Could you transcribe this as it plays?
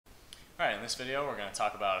Alright, in this video we're going to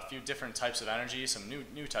talk about a few different types of energy, some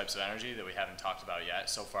new types of energy that we haven't talked about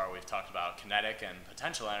yet. So far we've talked about kinetic and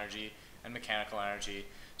potential energy and mechanical energy.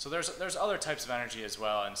 So there's other types of energy as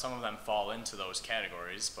well, and some of them fall into those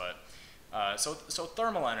categories. But so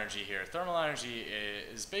thermal energy here. Thermal energy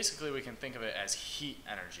is basically, we can think of it as heat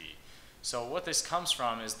energy. So what this comes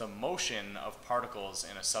from is the motion of particles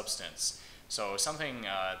in a substance. So something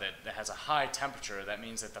that has a high temperature, that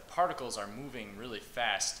means that the particles are moving really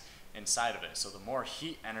fast inside of it. So the more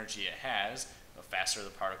heat energy it has, the faster the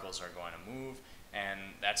particles are going to move, and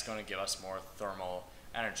that's going to give us more thermal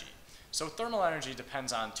energy. So thermal energy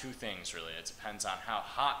depends on two things really. It depends on how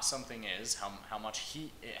hot something is, how much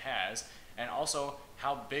heat it has, and also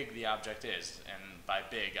how big the object is. And by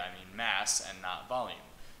big I mean mass and not volume.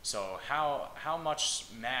 So how much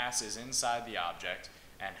mass is inside the object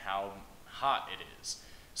and how hot it is.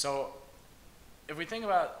 So if we think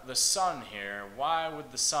about the sun here, why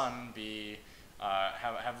would the sun be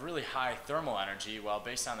have really high thermal energy? Well,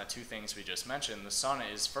 based on the two things we just mentioned, the sun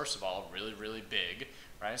is, first of all, really big,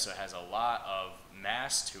 right? So it has a lot of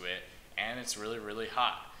mass to it, and it's really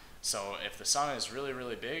hot. So if the sun is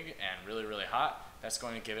really big and really hot, that's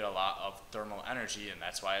going to give it a lot of thermal energy, and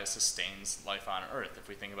that's why it sustains life on Earth. If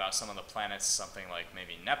we think about some of the planets, something like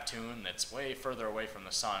maybe Neptune, that's way further away from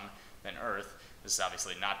the sun than Earth. This is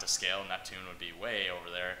obviously not to scale. Neptune would be way over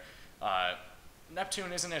there.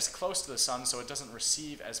 Neptune isn't as close to the sun, so it doesn't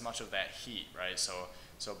receive as much of that heat, right?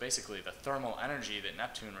 So basically the thermal energy that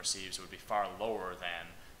Neptune receives would be far lower than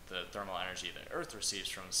the thermal energy that Earth receives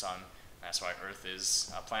from the sun. That's why Earth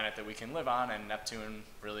is a planet that we can live on, and Neptune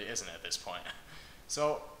really isn't at this point.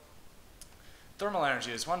 So thermal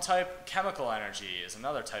energy is one type. Chemical energy is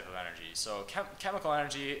another type of energy. So chemical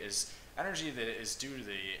energy is energy that is due to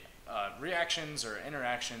the reactions or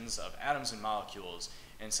interactions of atoms and molecules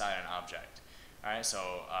inside an object. Alright,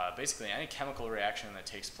 so basically any chemical reaction that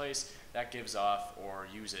takes place, that gives off or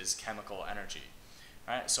uses chemical energy.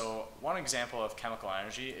 Alright, so one example of chemical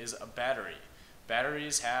energy is a battery.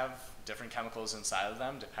 Batteries have different chemicals inside of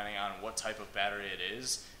them depending on what type of battery it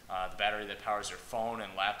is. The battery that powers your phone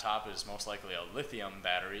and laptop is most likely a lithium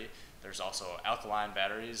battery. There's also alkaline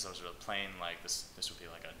batteries. Those are the plain, like this would be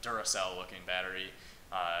like a Duracell looking battery.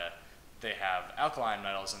 They have alkaline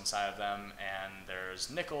metals inside of them, and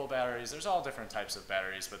there's nickel batteries. There's all different types of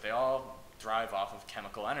batteries, but they all thrive off of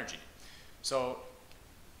chemical energy. So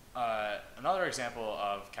another example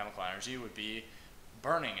of chemical energy would be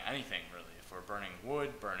burning anything really. If we're burning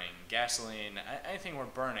wood, burning gasoline, anything we're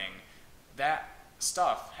burning, that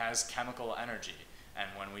stuff has chemical energy. And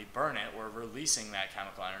when we burn it, we're releasing that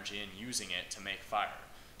chemical energy and using it to make fire.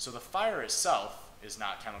 So the fire itself is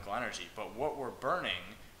not chemical energy, but what we're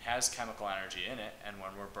burning has chemical energy in it, and when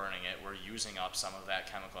we're burning it, we're using up some of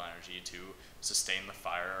that chemical energy to sustain the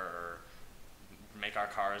fire or make our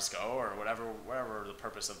cars go, or whatever the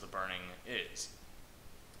purpose of the burning is.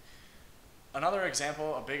 Another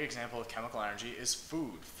example, a big example of chemical energy is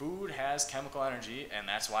food. Food has chemical energy, and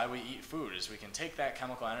that's why we eat food, is we can take that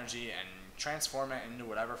chemical energy and transform it into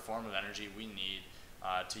whatever form of energy we need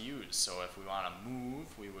to use. So if we want to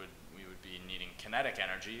move, we would be needing kinetic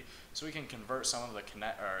energy, so we can convert some of the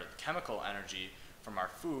chemical energy from our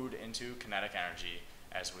food into kinetic energy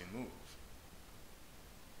as we move.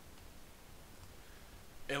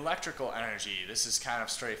 Electrical energy, this is kind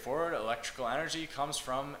of straightforward. Electrical energy comes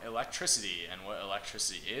from electricity, and what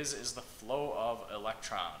electricity is the flow of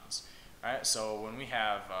electrons. Alright, so when we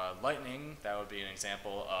have lightning, that would be an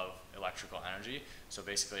example of electrical energy. So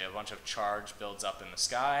basically a bunch of charge builds up in the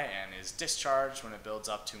sky and is discharged when it builds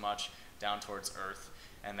up too much down towards Earth,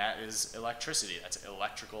 and that is electricity. That's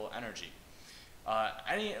electrical energy.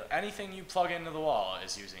 Anything you plug into the wall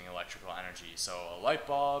is using electrical energy. So a light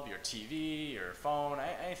bulb, your TV, your phone,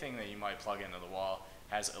 anything that you might plug into the wall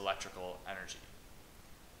has electrical energy.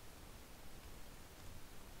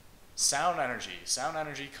 Sound energy. Sound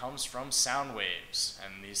energy comes from sound waves,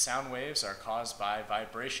 and these sound waves are caused by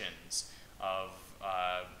vibrations of,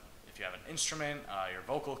 if you have an instrument, your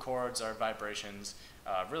vocal cords are vibrations.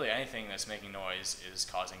 Really anything that's making noise is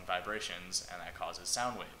causing vibrations, and that causes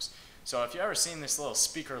sound waves. So if you've ever seen this little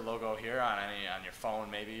speaker logo here on your phone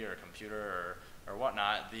maybe, or computer or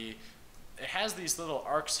whatnot, it has these little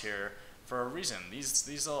arcs here for a reason. These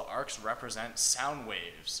little arcs represent sound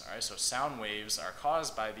waves. All right, so sound waves are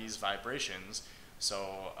caused by these vibrations.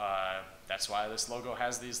 So that's why this logo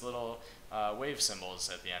has these little wave symbols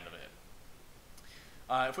at the end of it.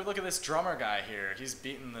 If we look at this drummer guy here, he's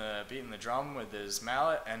beating the drum with his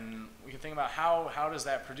mallet, and we can think about how does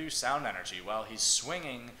that produce sound energy? Well, he's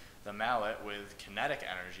swinging the mallet with kinetic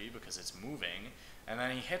energy because it's moving, and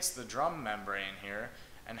then he hits the drum membrane here,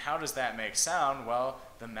 And how does that make sound? Well,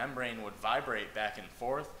 the membrane would vibrate back and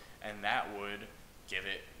forth, and that would give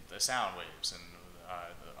it the sound waves. And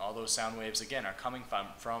all those sound waves, again, are coming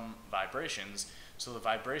from vibrations. So the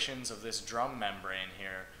vibrations of this drum membrane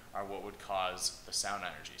here are what would cause the sound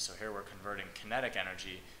energy. So here we're converting kinetic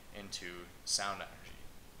energy into sound energy.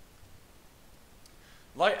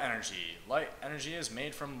 Light energy. Light energy is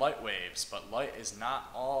made from light waves, but light is not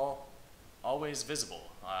always visible.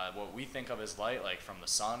 What we think of as light, like from the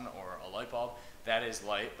sun or a light bulb, that is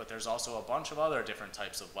light, but there's also a bunch of other different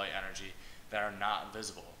types of light energy that are not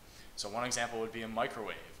visible. So one example would be a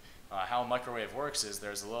microwave. How a microwave works is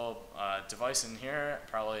there's a little device in here,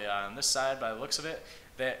 probably on this side by the looks of it,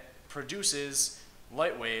 that produces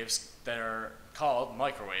light waves that are called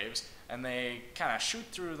microwaves, and they kind of shoot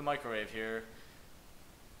through the microwave here.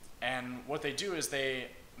 And what they do is they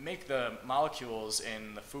make the molecules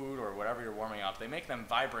in the food or whatever you're warming up, they make them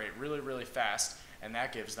vibrate really, really fast, and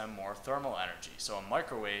that gives them more thermal energy. So a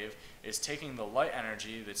microwave is taking the light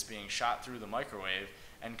energy that's being shot through the microwave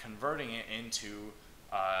and converting it into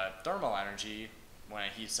thermal energy when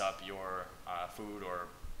it heats up your food or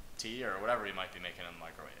tea or whatever you might be making in the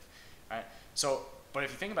microwave. Right? So, but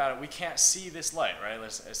if you think about it, we can't see this light, right?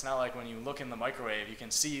 It's not like when you look in the microwave, you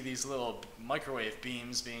can see these little microwave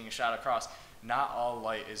beams being shot across. Not all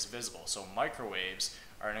light is visible. So microwaves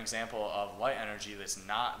are an example of light energy that's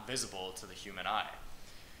not visible to the human eye.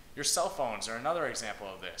 Your cell phones are another example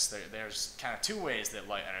of this. There's kind of two ways that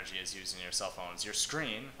light energy is used in your cell phones. Your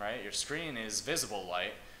screen, right? Your screen is visible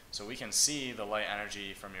light, so we can see the light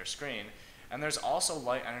energy from your screen. And there's also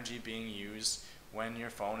light energy being used when your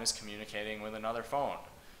phone is communicating with another phone.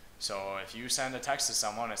 So if you send a text to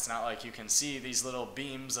someone, it's not like you can see these little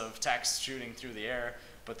beams of text shooting through the air,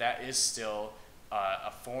 but that is still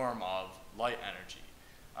a form of light energy.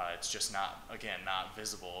 It's just not, again, not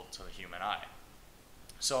visible to the human eye.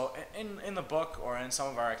 So in the book or in some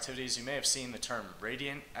of our activities, you may have seen the term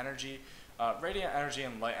radiant energy. Radiant energy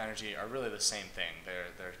and light energy are really the same thing.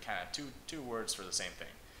 They're kind of two words for the same thing.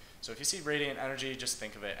 So if you see radiant energy, just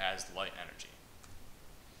think of it as light energy.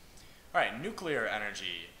 All right, nuclear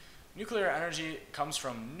energy. Nuclear energy comes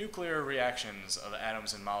from nuclear reactions of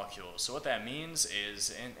atoms and molecules. So what that means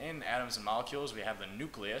is in atoms and molecules, we have the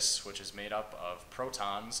nucleus, which is made up of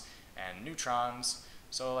protons and neutrons.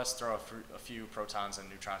 So let's throw a few protons and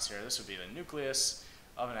neutrons here. This would be the nucleus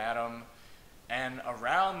of an atom. And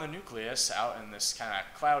around the nucleus, out in this kind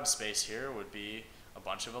of cloud space here, would be a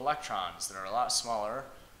bunch of electrons that are a lot smaller.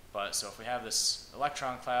 But so if we have this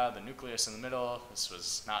electron cloud, the nucleus in the middle, this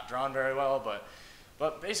was not drawn very well,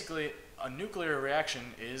 but basically a nuclear reaction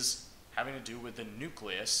is having to do with the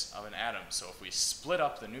nucleus of an atom. So if we split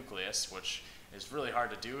up the nucleus, which is really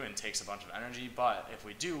hard to do and takes a bunch of energy, but if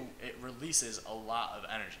we do, it releases a lot of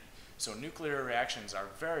energy. So nuclear reactions are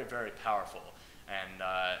very, very powerful. And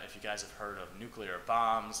if you guys have heard of nuclear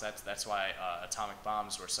bombs, that's why atomic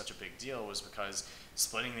bombs were such a big deal, was because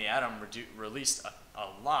splitting the atom released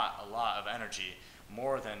a lot of energy,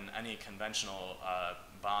 more than any conventional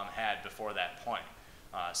bomb had before that point.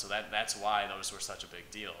 So that's why those were such a big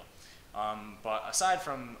deal. But aside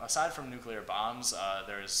from nuclear bombs,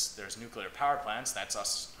 there's nuclear power plants. That's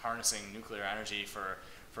us harnessing nuclear energy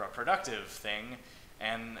for a productive thing.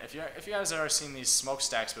 And if you guys have ever seen these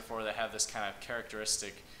smokestacks before, that have this kind of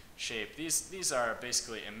characteristic shape. These are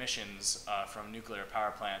basically emissions from nuclear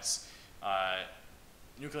power plants.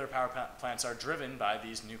 Nuclear power plants are driven by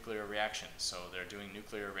these nuclear reactions. So they're doing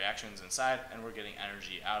nuclear reactions inside, and we're getting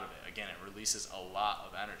energy out of it. Again, it releases a lot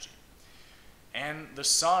of energy. And the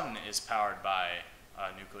sun is powered by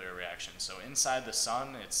a nuclear reaction. So inside the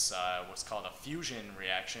sun, it's what's called a fusion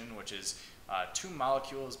reaction, which is two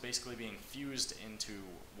molecules basically being fused into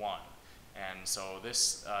one. And so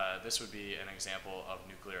this would be an example of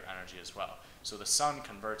nuclear energy as well. So the sun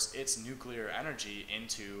converts its nuclear energy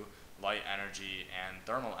into light energy and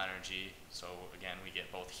thermal energy. So again, we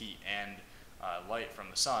get both heat and light from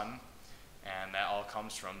the sun, and that all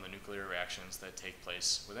comes from the nuclear reactions that take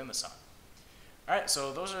place within the sun. All right,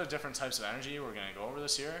 so those are the different types of energy. We're going to go over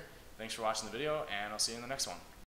this here. Thanks for watching the video, and I'll see you in the next one.